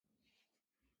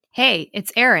Hey,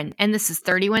 it's Erin, and this is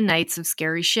 31 Nights of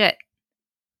Scary Shit.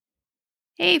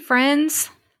 Hey, friends.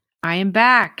 I am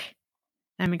back.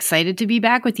 I'm excited to be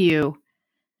back with you.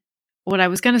 What I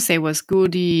was going to say was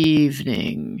good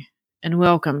evening, and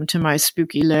welcome to my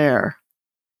spooky lair.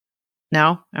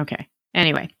 No? Okay.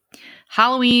 Anyway,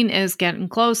 Halloween is getting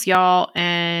close, y'all,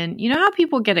 and you know how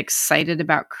people get excited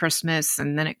about Christmas,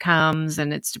 and then it comes,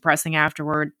 and it's depressing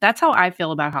afterward? That's how I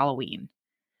feel about Halloween.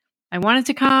 I want it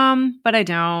to come, but I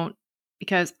don't,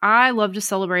 because I love to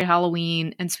celebrate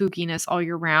Halloween and spookiness all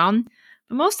year round.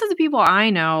 But most of the people I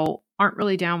know aren't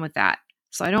really down with that.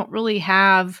 So I don't really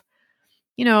have,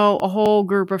 a whole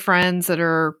group of friends that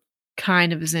are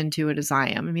kind of as into it as I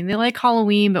am. I mean, they like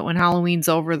Halloween, but when Halloween's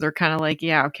over, they're kind of like,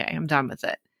 yeah, okay, I'm done with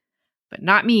it. But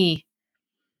not me.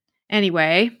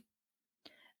 Anyway,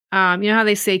 you know how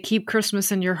they say keep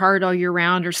Christmas in your heart all year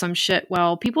round or some shit?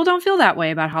 Well, people don't feel that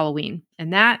way about Halloween,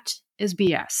 and that is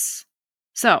BS.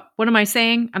 So, what am I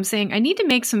saying? I'm saying I need to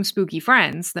make some spooky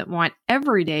friends that want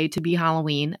every day to be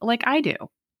Halloween like I do.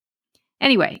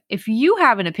 Anyway, if you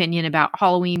have an opinion about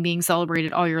Halloween being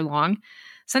celebrated all year long,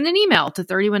 send an email to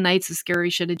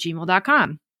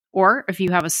 31nightsofscaryshit@gmail.com. Or if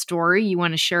you have a story you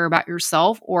want to share about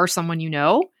yourself or someone you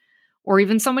know, or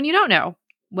even someone you don't know,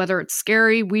 whether it's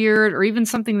scary, weird, or even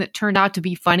something that turned out to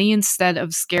be funny instead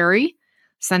of scary,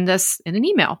 send us in an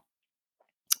email.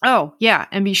 Oh, yeah,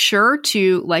 and be sure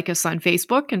to like us on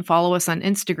Facebook and follow us on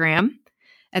Instagram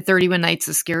at 31 Nights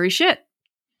of Scary Shit.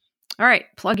 All right,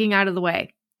 plugging out of the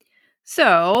way.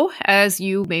 So, as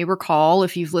you may recall,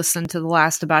 if you've listened to the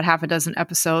last about half a dozen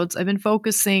episodes, I've been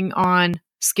focusing on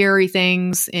scary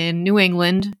things in New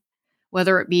England,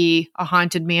 whether it be a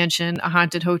haunted mansion, a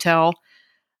haunted hotel.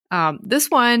 This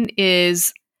one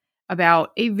is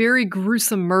about a very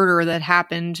gruesome murder that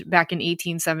happened back in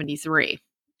 1873.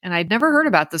 And I'd never heard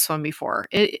about this one before.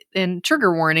 And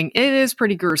trigger warning, it is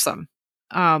pretty gruesome.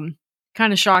 Kind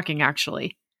of shocking,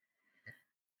 actually.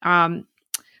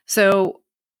 So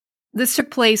this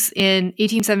took place in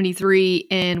 1873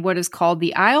 in what is called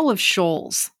the Isle of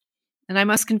Shoals. And I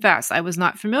must confess, I was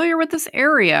not familiar with this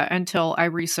area until I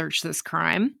researched this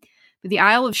crime. But the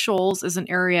Isle of Shoals is an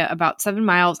area about 7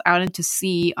 miles out into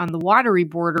sea on the watery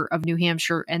border of New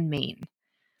Hampshire and Maine.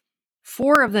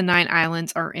 4 of the 9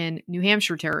 islands are in New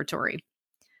Hampshire territory.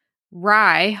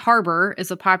 Rye Harbor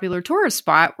is a popular tourist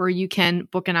spot where you can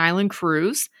book an island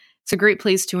cruise. It's a great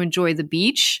place to enjoy the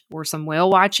beach or some whale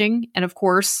watching, and of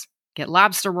course, get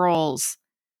lobster rolls.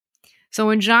 So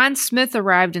when John Smith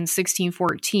arrived in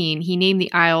 1614, he named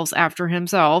the isles after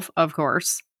himself, of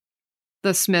course,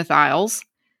 the Smith Isles.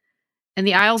 And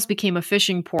the Isles became a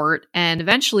fishing port, and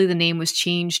eventually the name was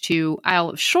changed to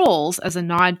Isle of Shoals as a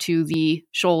nod to the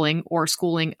shoaling or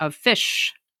schooling of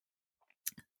fish.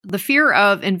 The fear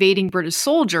of invading British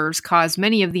soldiers caused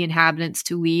many of the inhabitants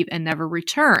to leave and never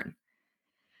return.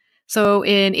 So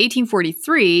in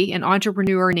 1843, an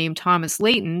entrepreneur named Thomas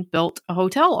Layton built a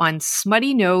hotel on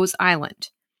Smuttynose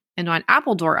Island and on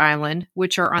Appledore Island,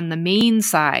 which are on the main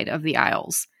side of the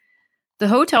Isles. The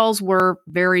hotels were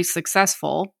very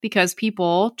successful because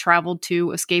people traveled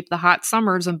to escape the hot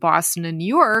summers in Boston and New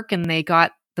York, and they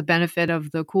got the benefit of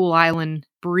the cool island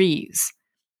breeze.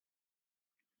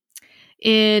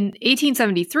 In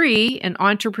 1873, an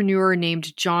entrepreneur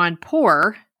named John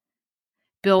Poor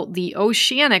built the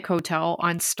Oceanic Hotel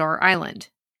on Star Island.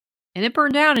 And it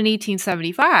burned down in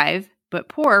 1875, but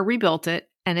Poor rebuilt it,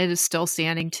 and it is still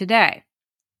standing today.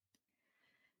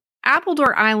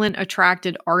 Appledore Island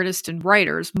attracted artists and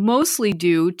writers, mostly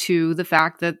due to the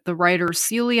fact that the writer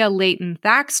Celia Layton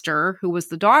Thaxter, who was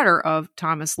the daughter of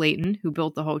Thomas Layton, who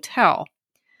built the hotel.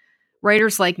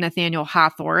 Writers like Nathaniel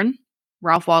Hawthorne,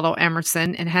 Ralph Waldo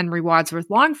Emerson, and Henry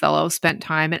Wadsworth Longfellow spent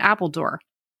time at Appledore.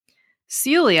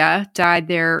 Celia died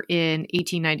there in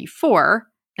 1894,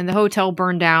 and the hotel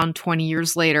burned down 20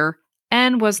 years later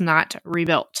and was not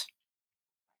rebuilt.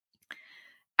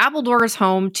 Appledore is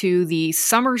home to the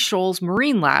Summer Shoals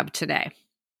Marine Lab today.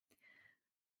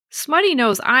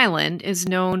 Smuttynose Island is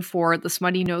known for the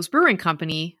Smuttynose Brewing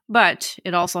Company, but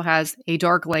it also has a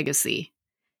dark legacy.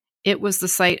 It was the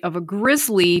site of a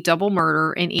grisly double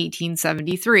murder in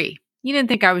 1873. You didn't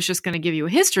think I was just going to give you a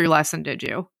history lesson, did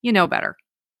you? You know better.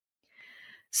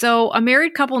 So, a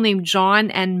married couple named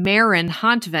John and Maren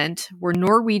Hontvent were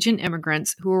Norwegian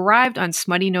immigrants who arrived on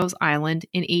Smuttynose Island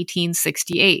in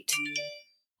 1868.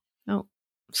 Oh,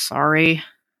 sorry.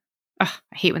 Ugh,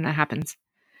 I hate when that happens.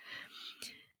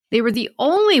 They were the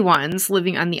only ones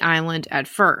living on the island at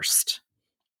first.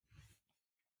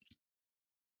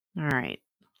 All right.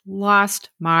 Lost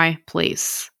my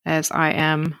place, as I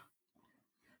am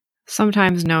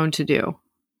sometimes known to do.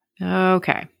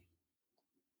 Okay.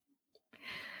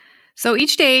 So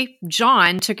each day,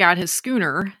 John took out his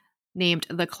schooner, named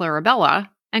the Clarabella,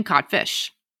 and caught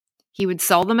fish. He would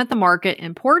sell them at the market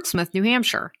in Portsmouth, New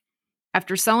Hampshire.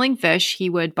 After selling fish, he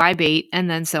would buy bait and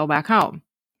then sail back home.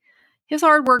 His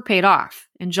hard work paid off,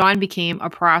 and John became a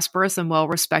prosperous and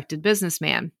well-respected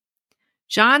businessman.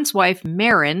 John's wife,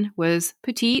 Marin, was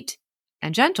petite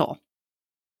and gentle.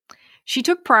 She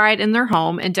took pride in their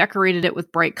home and decorated it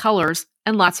with bright colors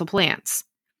and lots of plants.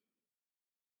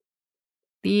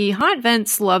 The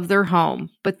Hontvents loved their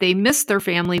home, but they missed their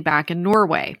family back in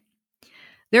Norway.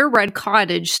 Their red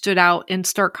cottage stood out in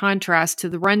stark contrast to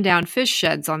the rundown fish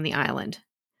sheds on the island.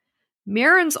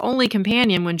 Marin's only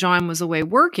companion when John was away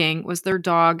working was their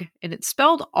dog, and it's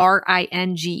spelled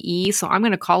Ringe, so I'm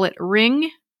going to call it Ring.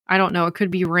 I don't know, it could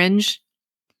be Ringe.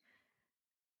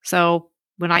 So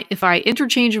if I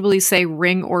interchangeably say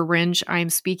Ring or Ringe, I'm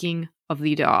speaking of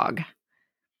the dog.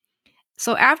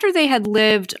 So after they had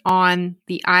lived on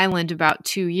the island about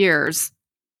 2 years,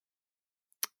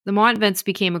 the Montvents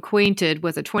became acquainted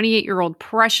with a 28-year-old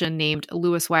Prussian named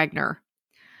Louis Wagner.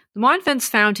 The Montvents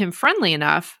found him friendly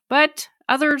enough, but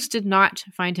others did not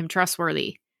find him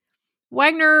trustworthy.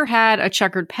 Wagner had a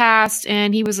checkered past,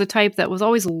 and he was the type that was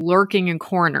always lurking in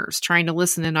corners, trying to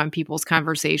listen in on people's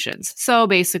conversations. So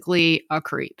basically, a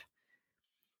creep.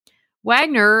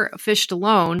 Wagner fished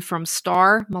alone from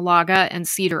Star, Malaga, and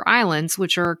Cedar Islands,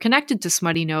 which are connected to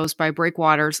Smuttynose by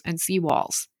breakwaters and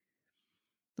seawalls.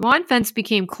 The Montvents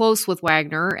became close with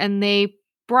Wagner, and they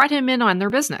brought him in on their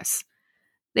business.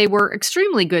 They were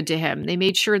extremely good to him. They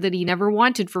made sure that he never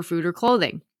wanted for food or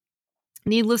clothing.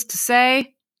 Needless to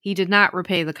say, he did not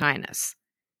repay the kindness.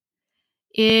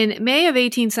 In May of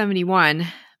 1871,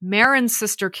 Marin's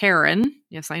sister Karen,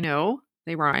 yes, I know,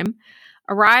 they rhyme,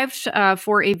 arrived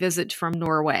for a visit from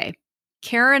Norway.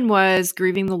 Karen was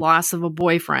grieving the loss of a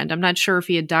boyfriend. I'm not sure if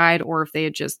he had died or if they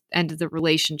had just ended the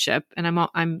relationship, and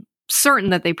I'm certain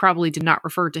that they probably did not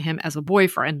refer to him as a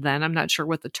boyfriend then. I'm not sure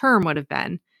what the term would have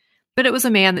been. But it was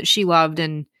a man that she loved,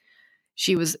 and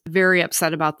she was very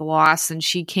upset about the loss, and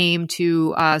she came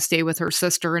to stay with her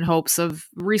sister in hopes of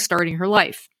restarting her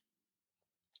life.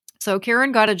 So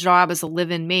Karen got a job as a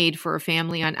live-in maid for a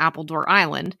family on Appledore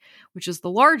Island, which is the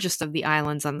largest of the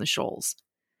islands on the shoals.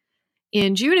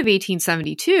 In June of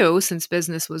 1872, since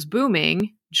business was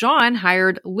booming, John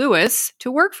hired Louis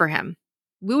to work for him.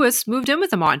 Louis moved in with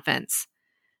the Montvents.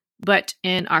 But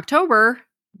in October,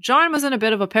 John was in a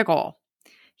bit of a pickle.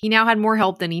 He now had more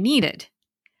help than he needed.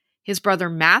 His brother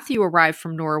Matthew arrived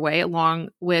from Norway along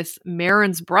with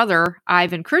Marin's brother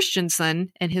Ivan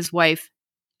Christensen and his wife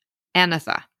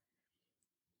Anetha.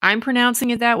 I'm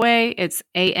pronouncing it that way. It's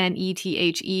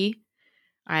Anethe.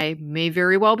 I may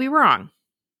very well be wrong.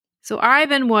 So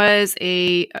Ivan was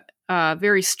a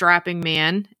very strapping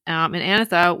man, and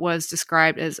Anetha was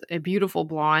described as a beautiful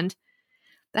blonde.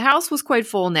 The house was quite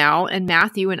full now, and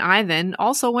Matthew and Ivan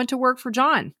also went to work for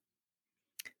John.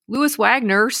 Louis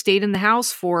Wagner stayed in the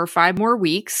house for 5 more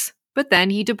weeks, but then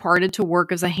he departed to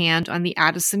work as a hand on the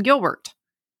Addison Gilbert.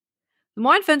 The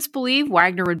Montvents believed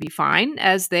Wagner would be fine,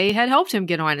 as they had helped him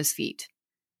get on his feet.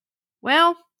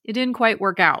 Well, it didn't quite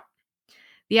work out.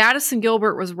 The Addison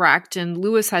Gilbert was wrecked, and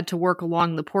Louis had to work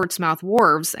along the Portsmouth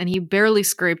wharves, and he barely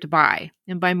scraped by.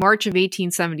 And by March of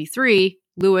 1873,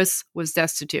 Louis was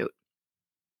destitute.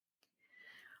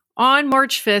 On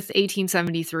March 5th,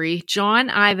 1873, John,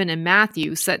 Ivan, and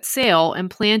Matthew set sail and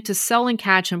planned to sell and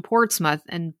catch in Portsmouth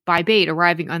and buy bait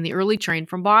arriving on the early train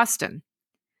from Boston.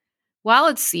 While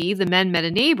at sea, the men met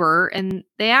a neighbor, and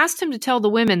they asked him to tell the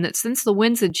women that since the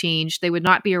winds had changed, they would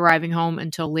not be arriving home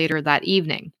until later that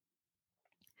evening.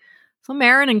 So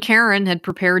Marin and Karen had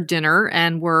prepared dinner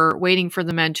and were waiting for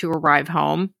the men to arrive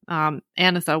home.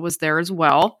 Anetha was there as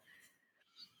well.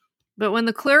 But when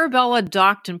the Clarabella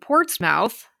docked in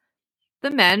Portsmouth, the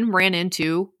men ran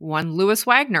into one Louis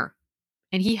Wagner,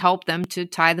 and he helped them to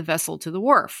tie the vessel to the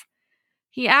wharf.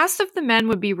 He asked if the men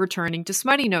would be returning to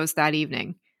Smuttynose that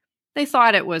evening. They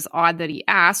thought it was odd that he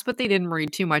asked, but they didn't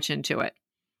read too much into it.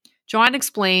 John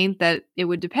explained that it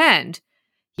would depend.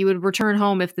 He would return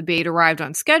home if the bait arrived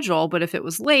on schedule, but if it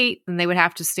was late, then they would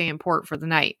have to stay in port for the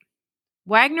night.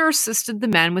 Wagner assisted the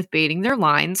men with baiting their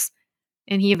lines,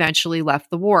 and he eventually left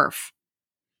the wharf.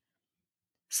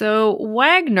 So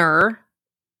Wagner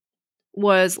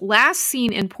was last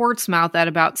seen in Portsmouth at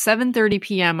about 7:30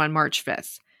 p.m. on March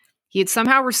 5th. He had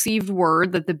somehow received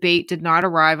word that the bait did not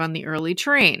arrive on the early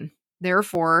train.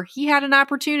 Therefore, he had an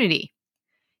opportunity.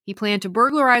 He planned to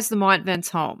burglarize the Montvents'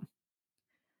 home.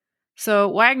 So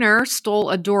Wagner stole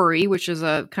a dory, which is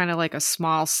a kind of like a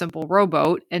small, simple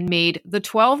rowboat, and made the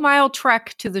 12-mile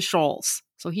trek to the shoals.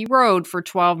 So he rowed for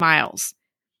 12 miles.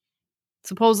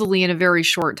 supposedly in a very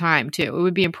short time, too. It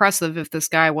would be impressive if this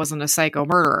guy wasn't a psycho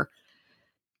murderer.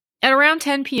 At around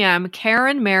 10 p.m.,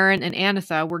 Karen, Marin, and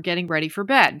Anitha were getting ready for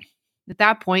bed. At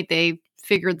that point, they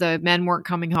figured the men weren't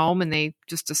coming home and they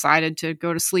just decided to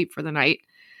go to sleep for the night.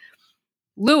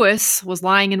 Lewis was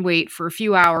lying in wait for a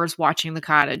few hours watching the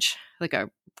cottage, like a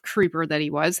creeper that he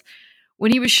was.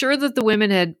 When he was sure that the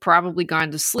women had probably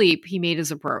gone to sleep, he made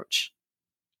his approach.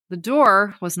 The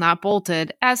door was not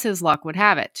bolted, as his luck would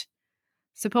have it.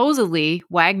 Supposedly,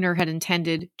 Wagner had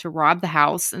intended to rob the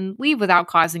house and leave without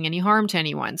causing any harm to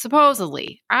anyone.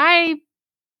 Supposedly. I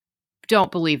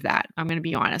don't believe that, I'm going to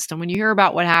be honest. And when you hear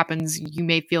about what happens, you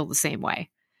may feel the same way.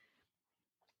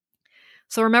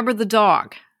 So remember the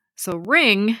dog. So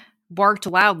Ring barked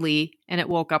loudly and it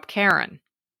woke up Karen.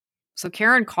 So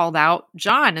Karen called out,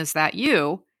 "John, is that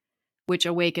you?" Which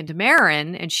awakened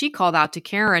Marin, and she called out to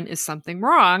Karen, "Is something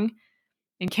wrong?"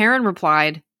 And Karen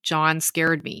replied, "John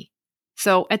scared me."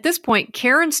 So at this point,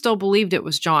 Karen still believed it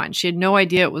was John. She had no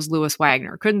idea it was Louis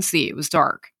Wagner. Couldn't see. It was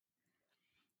dark.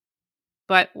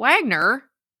 But Wagner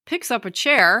picks up a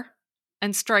chair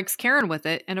and strikes Karen with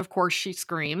it, and of course she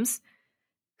screams.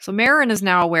 So Marin is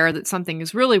now aware that something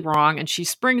is really wrong, and she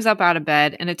springs up out of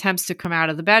bed and attempts to come out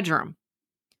of the bedroom.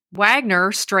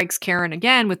 Wagner strikes Karen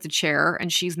again with the chair,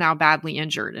 and she's now badly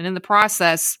injured. And in the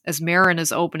process, as Marin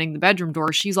is opening the bedroom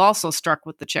door, she's also struck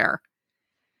with the chair.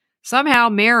 Somehow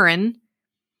Marin,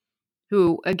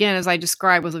 who, again, as I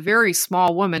described, was a very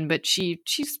small woman, but she's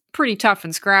pretty tough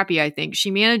and scrappy, I think.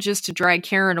 She manages to drag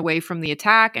Karen away from the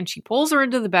attack, and she pulls her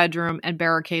into the bedroom and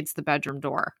barricades the bedroom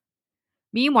door.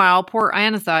 Meanwhile, poor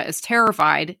Anitha is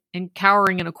terrified and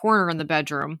cowering in a corner in the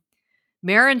bedroom.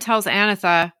 Marin tells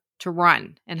Anitha to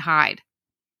run and hide.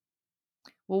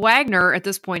 Well, Wagner, at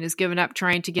this point, has given up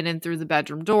trying to get in through the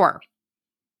bedroom door.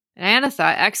 And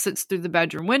Anitha exits through the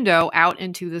bedroom window out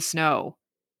into the snow.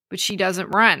 But she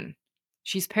doesn't run.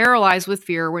 She's paralyzed with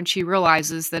fear when she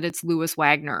realizes that it's Louis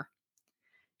Wagner.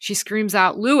 She screams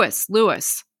out, "Louis,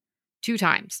 Louis," 2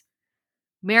 times.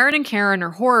 Marin and Karen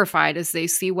are horrified as they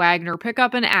see Wagner pick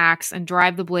up an axe and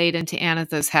drive the blade into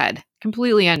Anitha's head.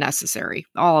 Completely unnecessary.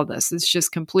 All of this is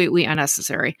just completely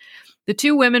unnecessary. The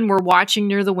 2 women were watching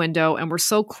near the window and were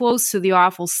so close to the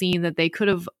awful scene that they could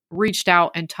have reached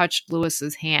out and touched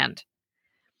Louis's hand.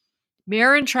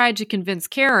 Marin tried to convince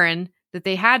Karen that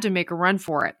they had to make a run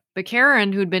for it, but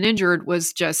Karen, who'd been injured,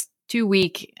 was just too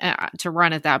weak to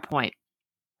run at that point.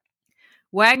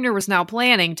 Wagner was now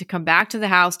planning to come back to the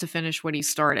house to finish what he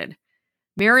started.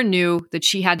 Marin knew that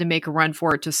she had to make a run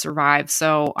for it to survive,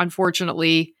 so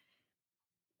unfortunately,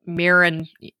 Marin,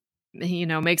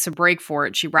 makes a break for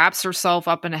it. She wraps herself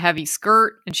up in a heavy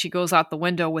skirt, and she goes out the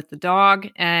window with the dog,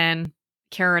 and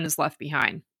Karen is left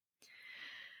behind.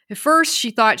 At first,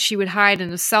 she thought she would hide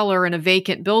in a cellar in a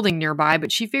vacant building nearby,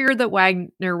 but she figured that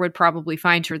Wagner would probably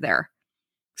find her there.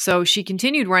 So she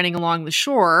continued running along the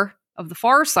shore of the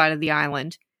far side of the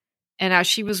island, and as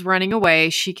she was running away,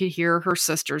 she could hear her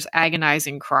sister's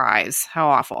agonizing cries. How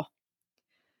awful.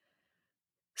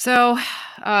 So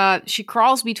she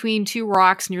crawls between 2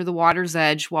 rocks near the water's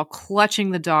edge while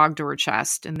clutching the dog to her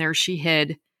chest, and there she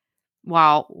hid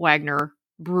while Wagner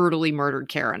brutally murdered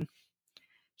Karen.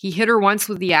 He hit her once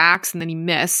with the axe, and then he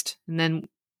missed, and then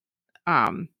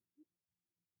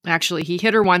he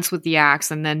hit her once with the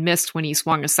axe and then missed when he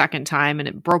swung a second time, and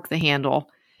it broke the handle.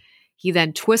 He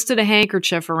then twisted a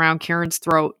handkerchief around Karen's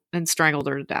throat and strangled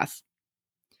her to death.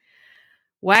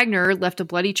 Wagner left a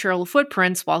bloody trail of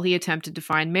footprints while he attempted to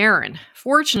find Marin.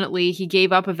 Fortunately, he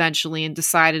gave up eventually and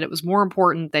decided it was more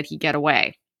important that he get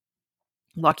away.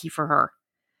 Lucky for her.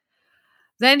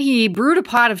 Then he brewed a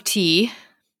pot of tea,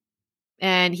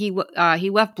 and he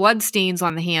left blood stains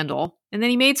on the handle, and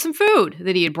then he made some food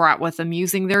that he had brought with him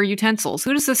using their utensils.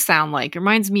 Who does this sound like? It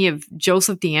reminds me of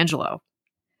Joseph D'Angelo.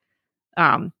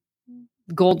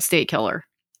 Gold State Killer,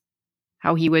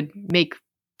 how he would make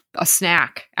a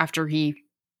snack after he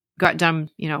got done,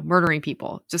 murdering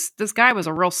people. Just this guy was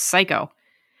a real psycho.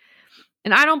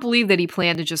 And I don't believe that he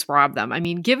planned to just rob them. I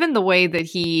mean, given the way that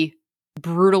he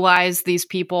brutalized these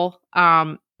people,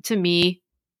 to me,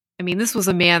 this was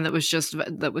a man that was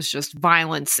just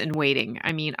violence in waiting.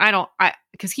 I mean,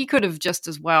 because he could have just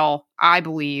as well, I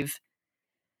believe,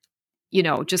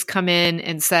 just come in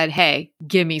and said, "Hey,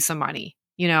 give me some money."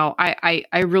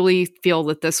 I really feel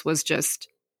that this was just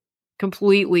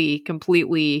completely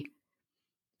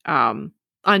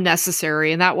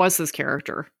unnecessary, and that was his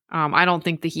character. I don't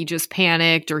think that he just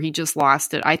panicked or he just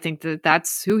lost it. I think that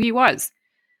that's who he was.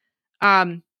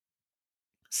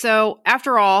 So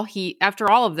after all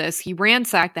of this, he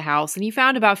ransacked the house and he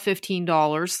found about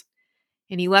 $15,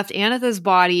 and he left Anitha's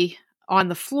body on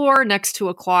the floor next to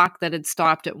a clock that had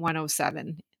stopped at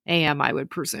 1:07 a.m., I would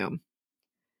presume.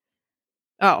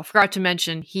 Oh, forgot to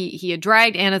mention, he had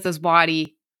dragged Anatha's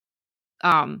body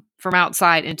from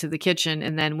outside into the kitchen,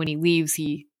 and then when he leaves,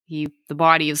 the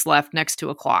body is left next to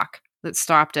a clock that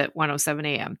stopped at 1:07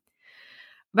 a.m.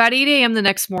 About 8 a.m. the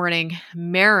next morning,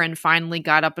 Marin finally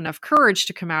got up enough courage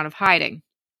to come out of hiding.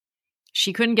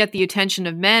 She couldn't get the attention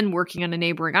of men working on a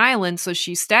neighboring island, so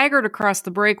she staggered across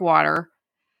the breakwater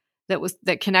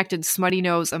that connected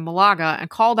Smuttynose and Malaga and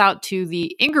called out to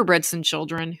the Ingerbretson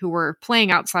children who were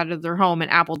playing outside of their home in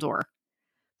Appledore.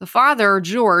 The father,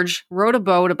 George, rowed a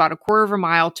boat about a quarter of a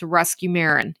mile to rescue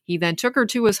Marin. He then took her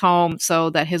to his home so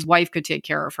that his wife could take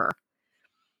care of her.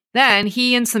 Then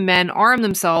he and some men armed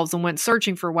themselves and went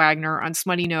searching for Wagner on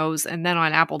Smuttynose and then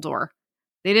on Appledore.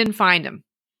 They didn't find him.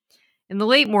 In the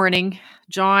late morning,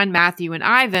 John, Matthew, and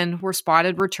Ivan were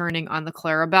spotted returning on the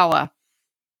Clarabella.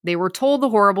 They were told the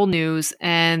horrible news,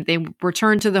 and they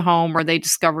returned to the home where they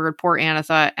discovered poor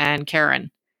Anatha and Karen.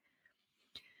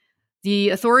 The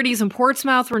authorities in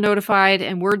Portsmouth were notified,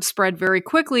 and word spread very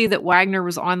quickly that Wagner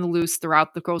was on the loose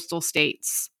throughout the coastal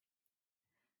states.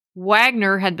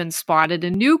 Wagner had been spotted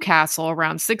in Newcastle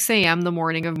around 6 a.m. the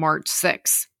morning of March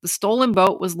 6. The stolen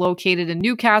boat was located in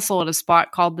Newcastle at a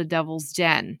spot called the Devil's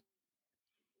Den.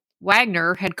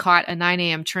 Wagner had caught a 9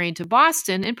 a.m. train to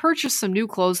Boston and purchased some new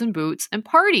clothes and boots and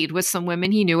partied with some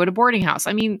women he knew at a boarding house.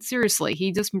 I mean, seriously,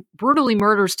 he just brutally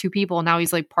murders two people, and now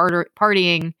he's like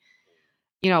partying,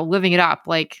 living it up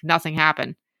like nothing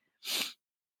happened.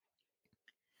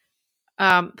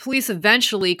 Police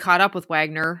eventually caught up with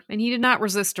Wagner, and he did not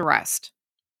resist arrest.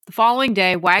 The following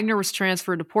day, Wagner was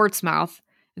transferred to Portsmouth,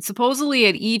 and supposedly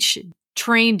at each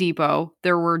train depot,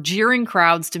 there were jeering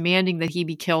crowds demanding that he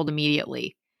be killed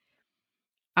immediately.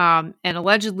 And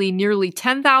allegedly nearly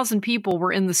 10,000 people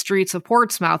were in the streets of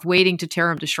Portsmouth waiting to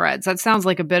tear him to shreds. That sounds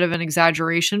like a bit of an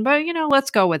exaggeration, but, let's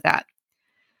go with that.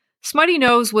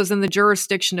 Smuttynose was in the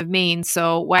jurisdiction of Maine,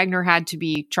 so Wagner had to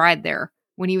be tried there.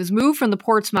 When he was moved from the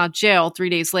Portsmouth jail 3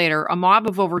 days later, a mob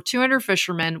of over 200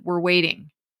 fishermen were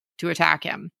waiting to attack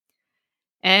him.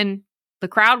 And the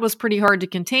crowd was pretty hard to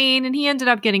contain, and he ended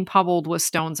up getting pummeled with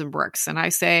stones and bricks. And I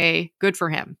say, good for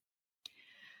him.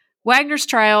 Wagner's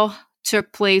trial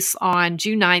took place on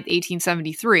June 9th,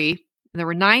 1873. There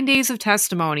were 9 days of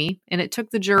testimony, and it took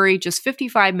the jury just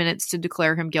 55 minutes to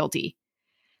declare him guilty.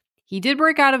 He did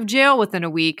break out of jail within a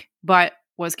week, but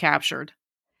was captured.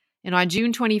 And on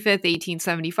June 25th,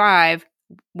 1875,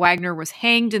 Wagner was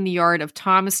hanged in the yard of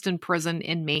Thomaston Prison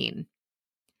in Maine.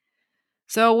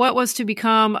 So what was to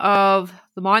become of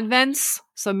the Montvents?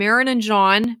 So Marin and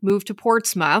John moved to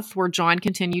Portsmouth, where John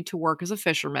continued to work as a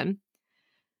fisherman.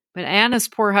 But Anna's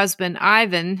poor husband,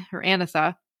 Ivan, or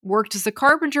Anatha, worked as a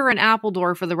carpenter in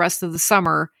Appledore for the rest of the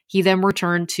summer. He then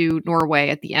returned to Norway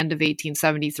at the end of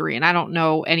 1873. And I don't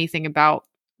know anything about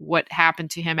what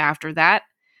happened to him after that.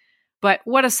 But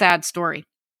what a sad story.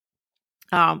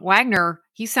 Wagner,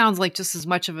 he sounds like just as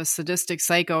much of a sadistic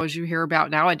psycho as you hear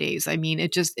about nowadays. I mean,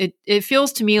 it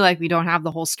feels to me like we don't have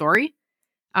the whole story.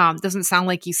 Doesn't sound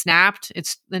like he snapped.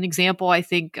 It's an example, I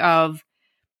think, of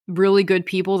really good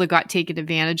people that got taken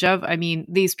advantage of. I mean,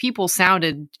 these people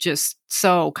sounded just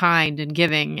so kind and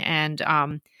giving, and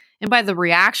by the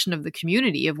reaction of the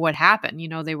community of what happened,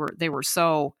 they were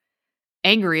so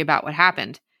angry about what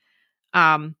happened.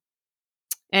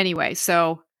 Anyway,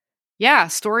 so yeah,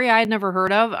 story I had never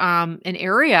heard of, an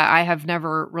area I have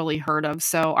never really heard of.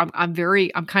 So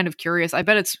I'm kind of curious. I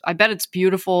bet it's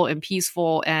beautiful and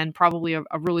peaceful and probably a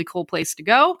really cool place to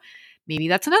go. Maybe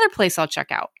that's another place I'll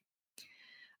check out.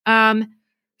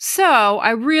 So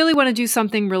I really want to do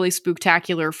something really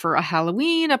spooktacular for a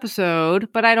Halloween episode,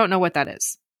 but I don't know what that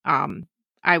is.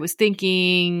 I was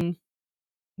thinking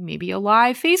maybe a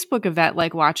live Facebook event,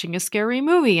 like watching a scary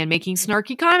movie and making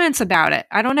snarky comments about it.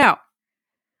 I don't know.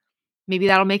 Maybe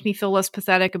that'll make me feel less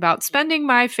pathetic about spending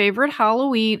my favorite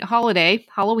Halloween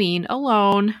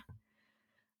alone.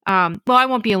 Well, I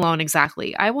won't be alone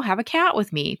exactly. I will have a cat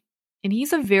with me. And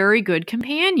he's a very good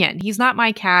companion. He's not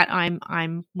my cat.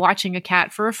 I'm watching a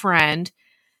cat for a friend.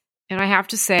 And I have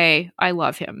to say, I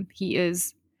love him. He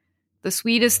is the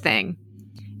sweetest thing.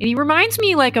 And he reminds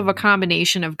me like of a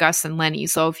combination of Gus and Lenny.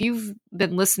 So if you've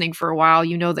been listening for a while,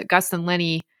 you know that Gus and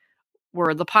Lenny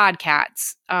were the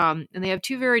podcats. And they have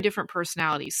two very different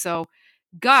personalities. So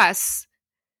Gus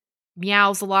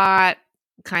meows a lot,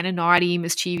 kind of naughty,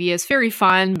 mischievous, very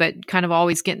fun, but kind of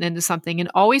always getting into something and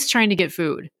always trying to get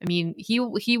food. I mean, he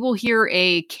will hear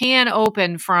a can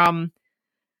open from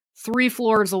 3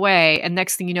 floors away, and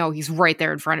next thing you know, he's right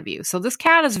there in front of you. So this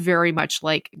cat is very much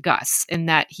like Gus in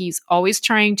that he's always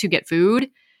trying to get food.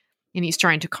 and he's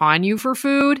trying to con you for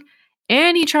food.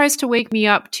 And he tries to wake me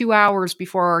up 2 hours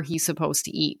before he's supposed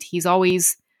to eat. He's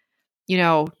always,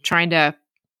 trying to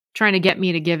get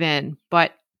me to give in,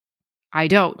 but I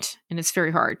don't. And it's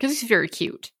very hard because he's very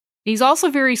cute. He's also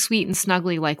very sweet and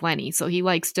snuggly like Lenny. So he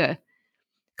likes to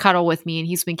cuddle with me, and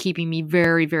he's been keeping me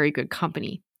very, very good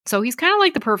company. So he's kind of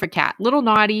like the perfect cat. Little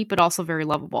naughty, but also very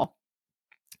lovable.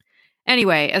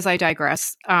 Anyway, as I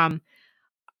digress,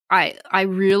 I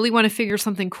really want to figure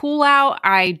something cool out.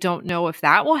 I don't know if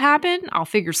that will happen. I'll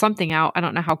figure something out. I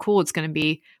don't know how cool it's going to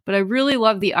be, but I really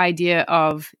love the idea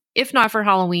of, if not for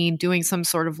Halloween, doing some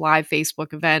sort of live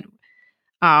Facebook event.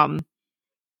 I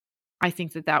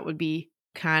think that would be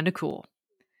kind of cool.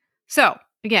 So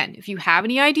again, if you have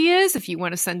any ideas, if you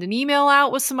want to send an email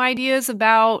out with some ideas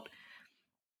about,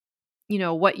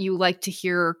 what you like to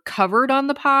hear covered on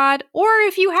the pod, or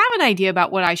if you have an idea about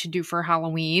what I should do for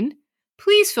Halloween,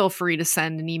 please feel free to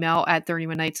send an email at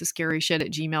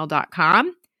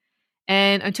 31nightsofscaryshit@gmail.com.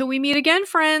 And until we meet again,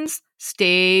 friends,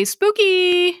 stay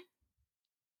spooky!